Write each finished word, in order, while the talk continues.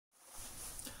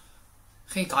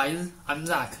Hey guys, I'm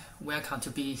Zach. Welcome to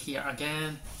be here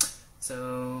again.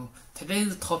 So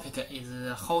today's topic is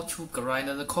how to grind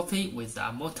the coffee with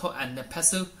a mortar and a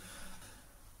pestle.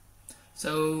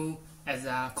 So as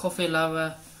a coffee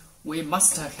lover, we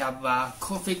must have a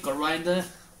coffee grinder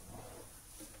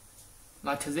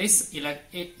like this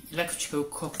electrical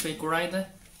coffee grinder.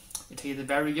 It is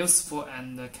very useful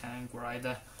and can grind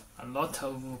a lot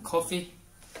of coffee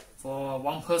for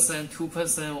one person, two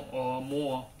person, or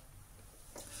more.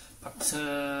 But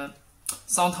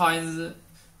sometimes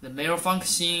the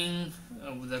malfunction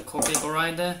of the coffee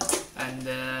grinder and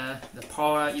the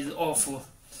power is off.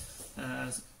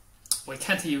 We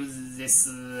can't use this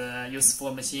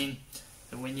useful machine.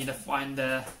 We need to find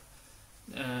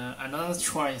another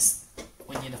choice.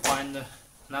 We need to find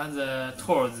another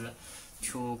tools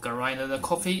to grind the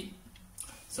coffee.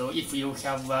 So if you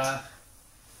have a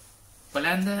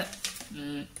blender,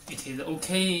 it is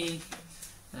okay.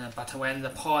 But when the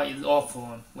power is off,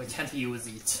 we can't use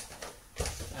it.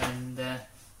 And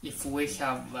if we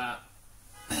have a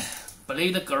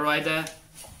blade grinder,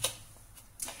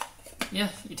 yeah,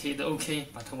 it is okay.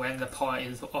 But when the power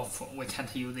is off, we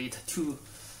can't use it too.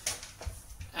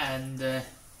 And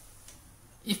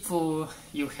if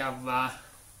you have a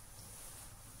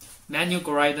manual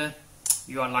grinder,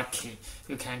 you are lucky.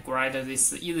 You can grind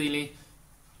this easily.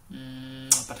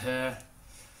 But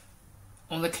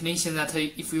on the condition that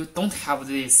if you don't have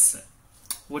this,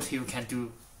 what you can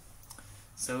do.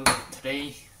 So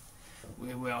today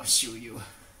we will show you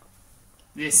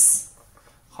this,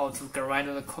 how to grind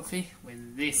the coffee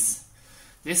with this.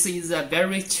 This is a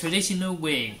very traditional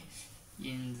way.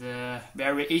 In the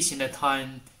very ancient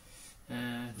time,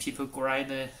 people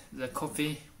grind the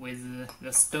coffee with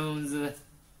the stones,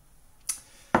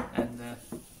 and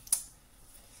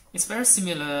it's very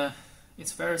similar.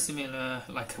 It's very similar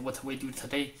like what we do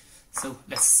today. So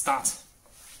let's start.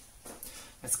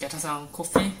 Let's get some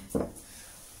coffee.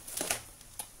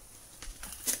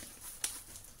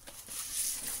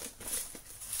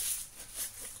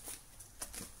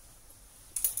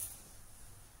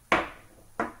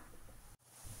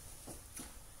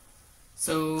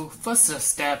 So first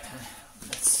step,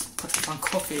 let's put some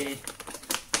coffee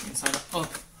inside. Oh,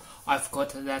 I forgot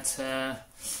that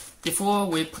before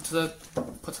we put the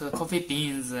coffee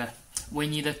beans, we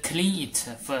need to clean it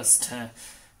first.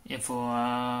 If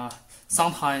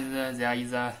sometimes there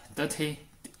is dirty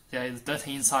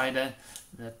inside,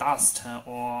 the dust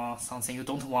or something you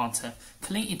don't want,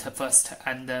 clean it first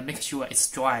and make sure it's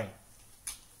dry.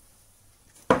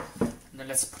 Now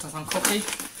let's put some coffee.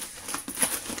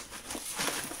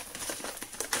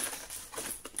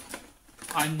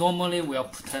 I normally will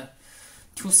put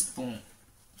 2 spoons.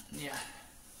 Yeah.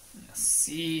 Let's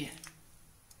see.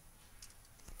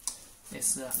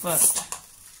 This first.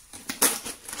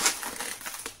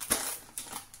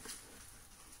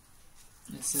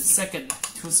 This is second,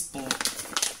 2 spoons.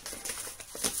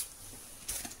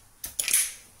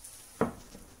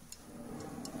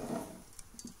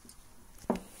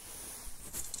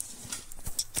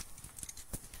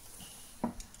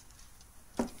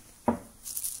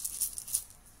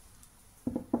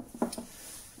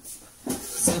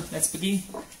 So let's begin.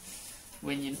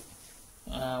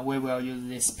 We will use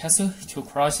this pestle to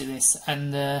crush this,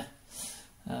 and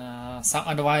some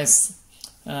advice.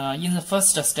 In the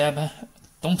first step,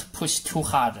 don't push too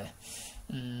hard.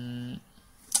 In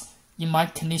my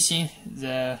condition,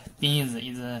 the beans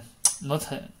is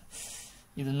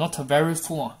not very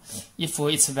full. If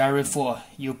it's very full,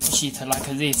 you push it like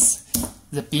this,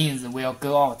 the beans will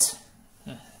go out.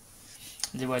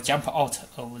 They will jump out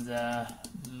of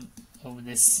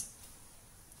this.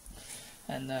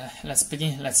 And let's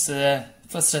begin. Let's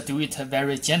first do it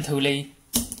very gently.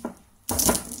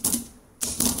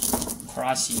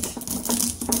 Crush it.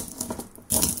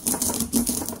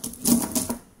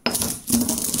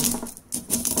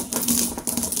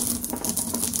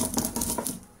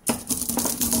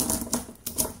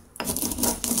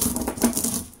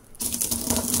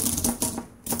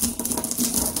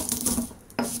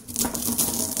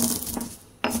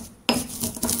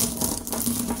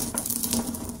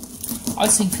 I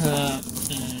think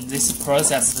this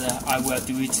process I will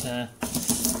do it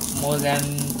more than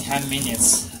 10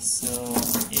 minutes, so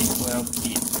it will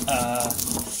be a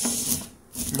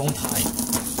long time.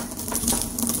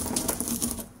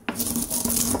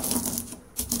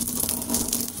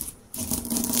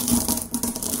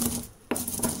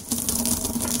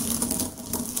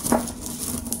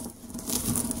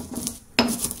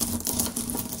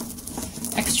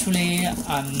 Actually,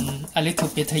 I'm a little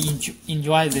bit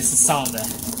enjoy this sound.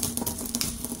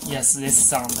 Yes, this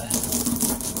sound.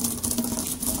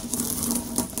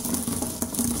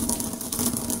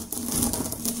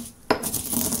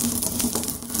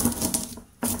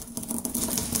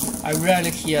 I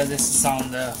rarely hear this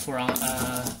sound from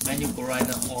manual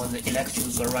grinder or the electric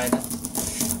grinder.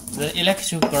 The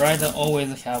electric grinder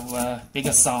always have a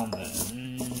bigger sound.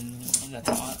 That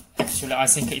actually I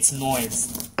think it's noise.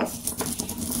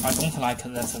 I don't like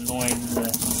that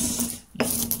noise,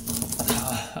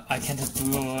 but I can't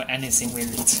do anything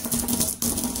with it.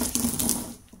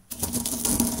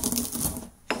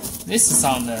 This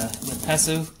sound, the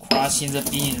pestle crushing the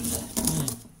beans,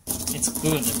 it's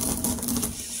good.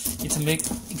 It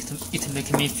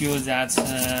make me feel that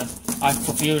I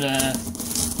fulfilled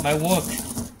my work.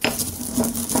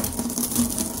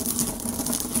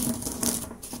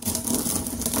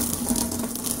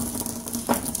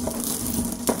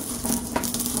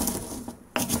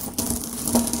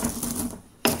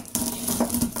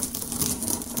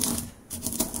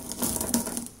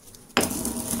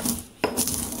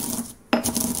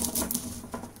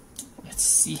 Let's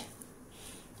see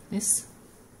this.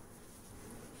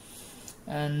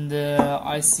 And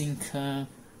I think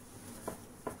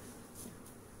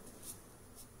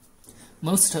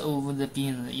most of the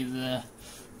beans is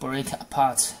broken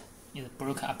apart.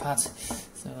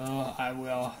 So I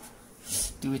will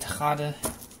do it harder.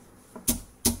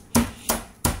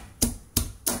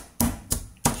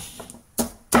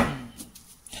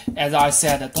 As I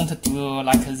said, don't do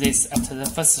like this at the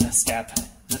first step.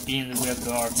 The beans will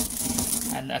go out,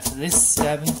 and at this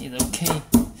step is okay.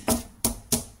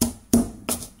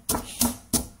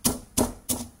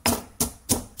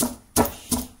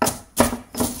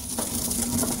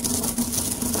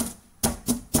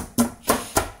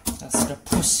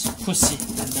 Push it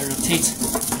and rotate,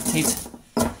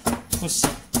 push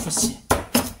it,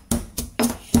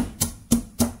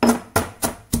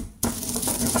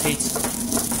 rotate,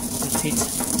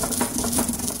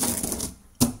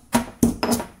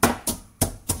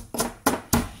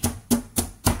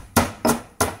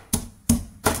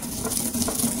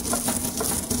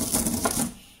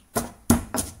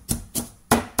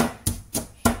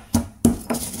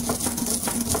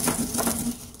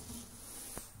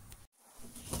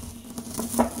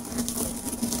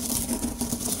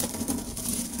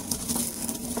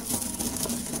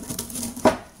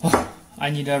 I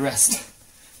need a rest.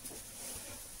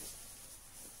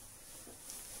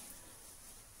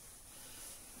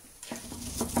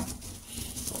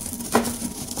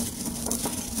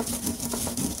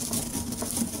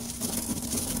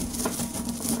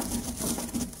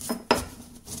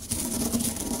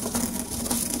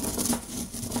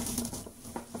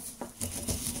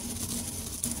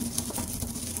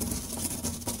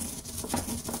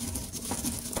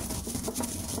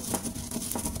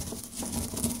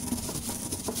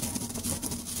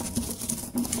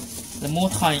 The more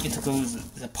time it goes,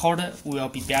 the powder will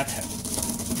be better.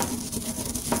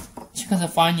 Check the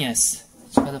fineness.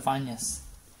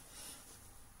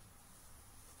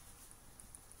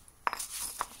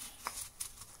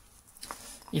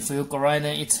 If you grind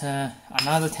it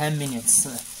another 10 minutes,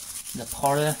 the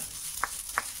powder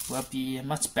will be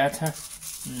much better.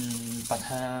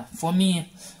 But for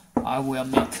me, I will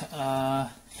make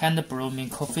hand brewing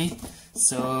coffee,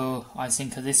 so I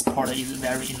think this powder is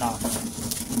very enough.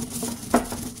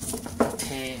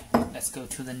 Okay, let's go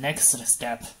to the next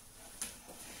step.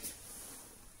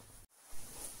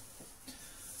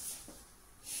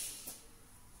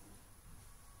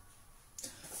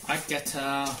 I get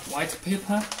white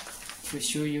paper to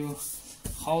show you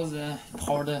how the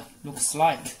powder looks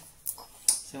like.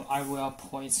 So I will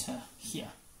pour it here.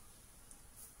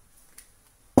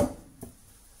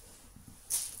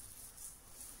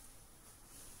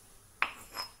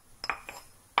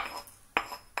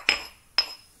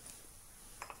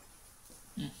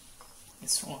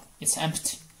 It's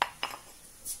empty.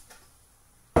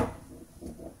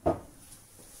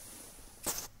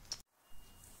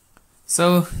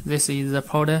 So this is the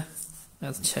powder.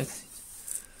 Let's check it.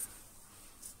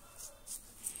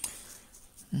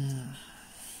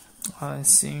 I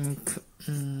think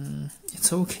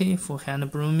it's okay for hand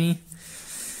brewing,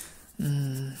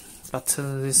 but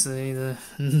this is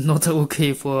not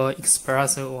okay for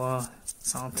espresso or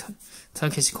some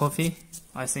Turkish coffee,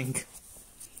 I think.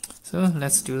 So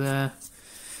let's do the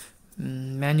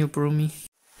manual brewing.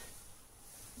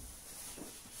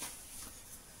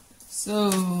 So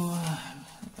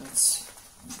let's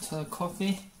put the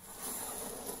coffee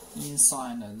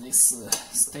inside this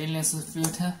stainless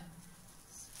filter.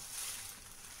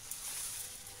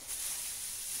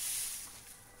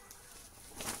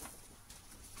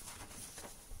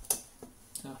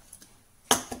 So,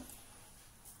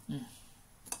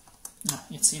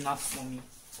 it's enough for me.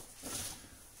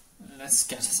 Let's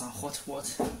get some hot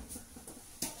water.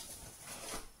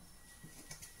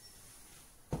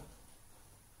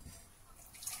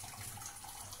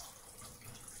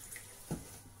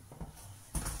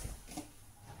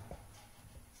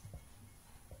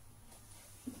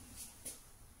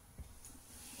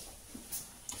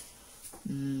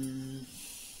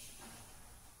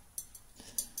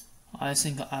 I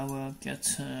think I will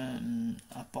get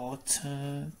about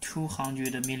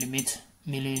 200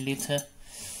 milliliter.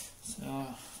 So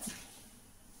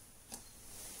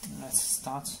let's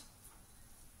start.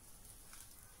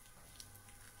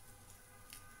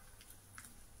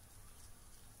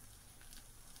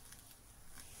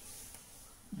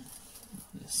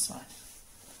 This side.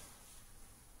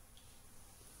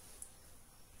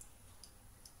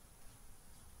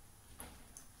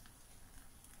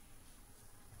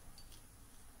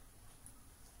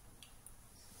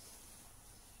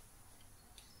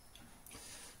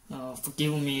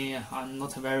 Forgive me, I'm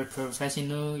not very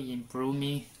professional in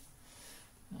brewing.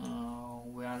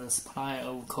 We are the supplier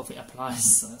of coffee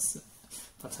appliances,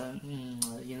 but in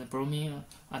the brewing,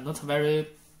 I'm not very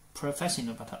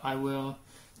professional. But I will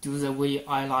do the way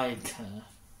I like.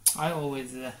 I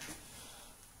always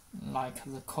like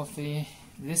the coffee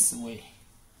this way.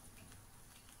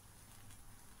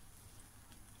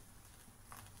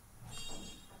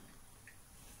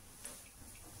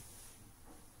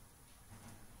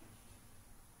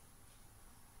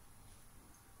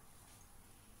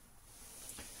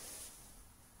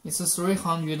 It's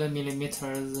 300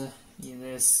 millimeters in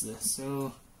this,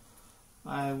 so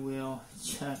I will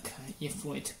check if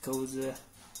it goes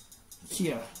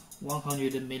here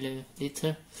 100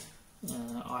 milliliter.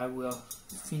 I will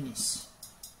finish.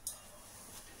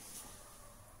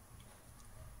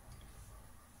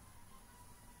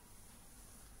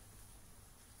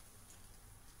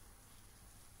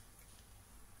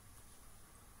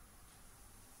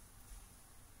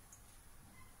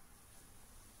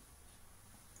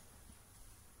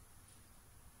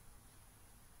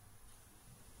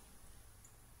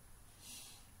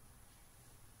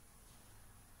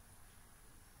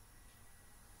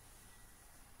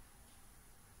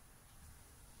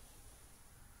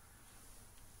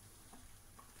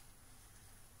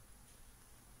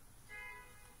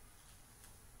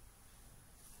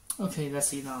 Okay,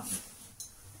 that's enough.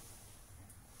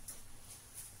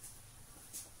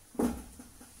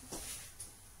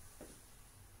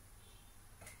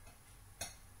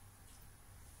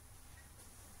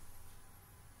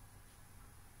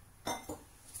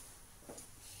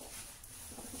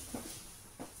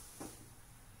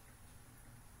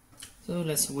 So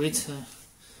let's wait.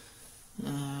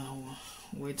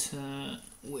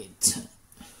 Wait.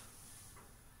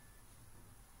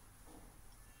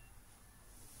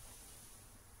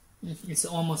 It's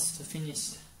almost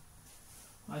finished.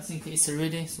 I think it's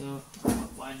ready, so I'll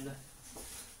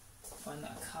find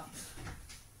a cup.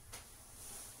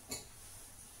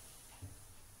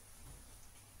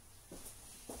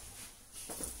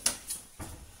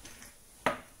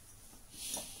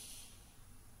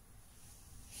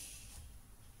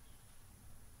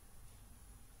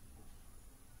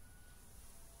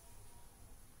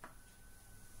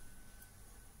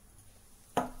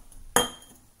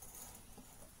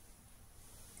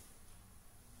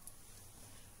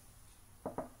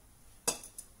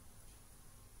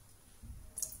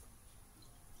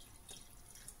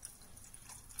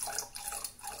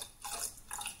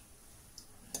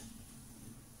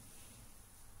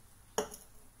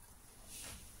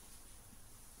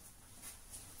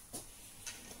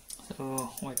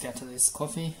 So we get this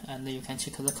coffee, and you can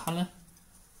check the color.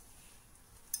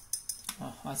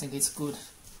 I think it's good.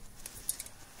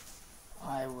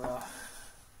 I will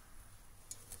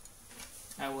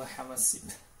have a sip.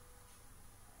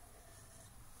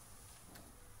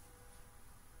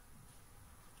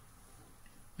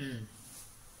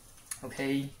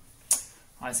 Okay,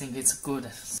 I think it's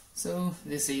good. So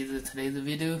this is today's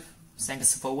video.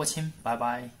 Thanks for watching. Bye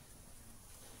bye.